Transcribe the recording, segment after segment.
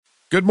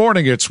Good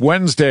morning. It's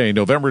Wednesday,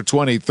 November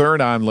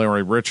 23rd. I'm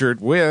Larry Richert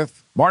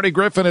with Marty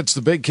Griffin. It's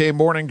the Big K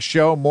Morning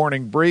Show,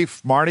 Morning Brief.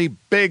 Marty,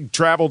 big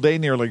travel day.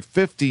 Nearly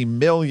 50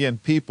 million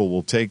people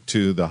will take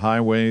to the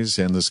highways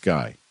and the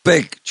sky.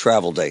 Big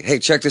travel day. Hey,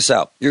 check this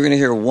out. You're going to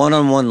hear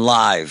one-on-one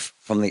live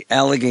from the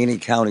Allegheny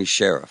County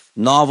Sheriff.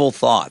 Novel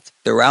thought.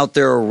 They're out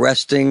there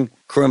arresting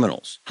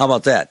criminals. How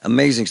about that?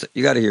 Amazing stuff.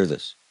 You got to hear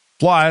this.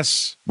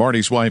 Plus,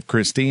 Marty's wife,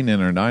 Christine,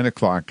 in her 9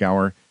 o'clock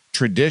hour,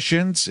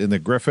 traditions in the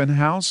Griffin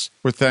house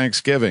for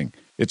Thanksgiving.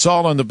 It's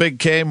all on the Big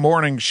K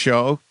Morning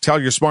Show.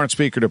 Tell your smart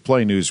speaker to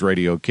play News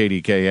Radio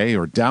KDKA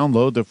or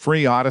download the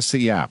free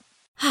Odyssey app.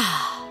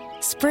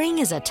 Spring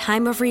is a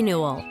time of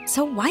renewal,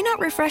 so why not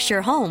refresh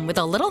your home with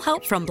a little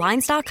help from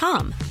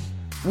Blinds.com?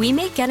 We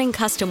make getting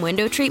custom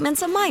window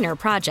treatments a minor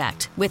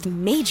project with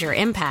major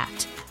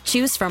impact.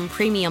 Choose from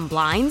premium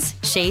blinds,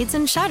 shades,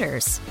 and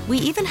shutters. We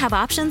even have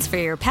options for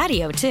your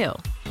patio, too.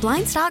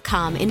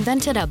 Blinds.com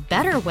invented a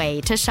better way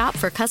to shop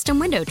for custom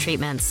window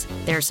treatments.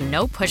 There's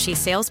no pushy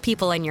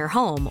salespeople in your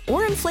home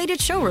or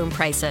inflated showroom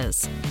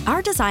prices.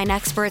 Our design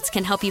experts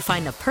can help you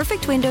find the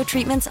perfect window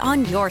treatments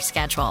on your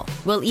schedule.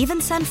 We'll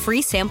even send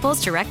free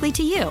samples directly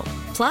to you.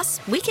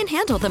 Plus, we can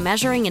handle the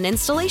measuring and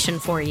installation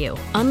for you.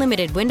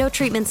 Unlimited window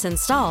treatments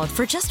installed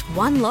for just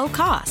one low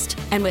cost.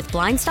 And with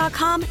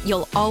Blinds.com,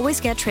 you'll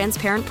always get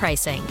transparent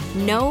pricing.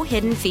 No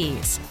hidden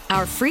fees.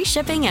 Our free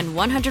shipping and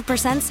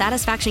 100%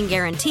 satisfaction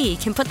guarantee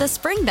can put the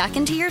spring back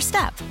into your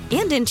step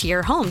and into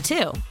your home,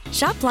 too.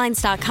 Shop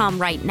Blinds.com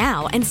right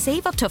now and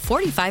save up to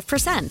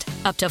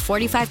 45%. Up to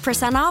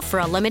 45% off for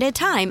a limited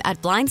time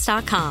at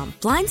Blinds.com.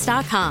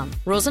 Blinds.com.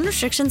 Rules and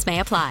restrictions may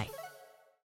apply.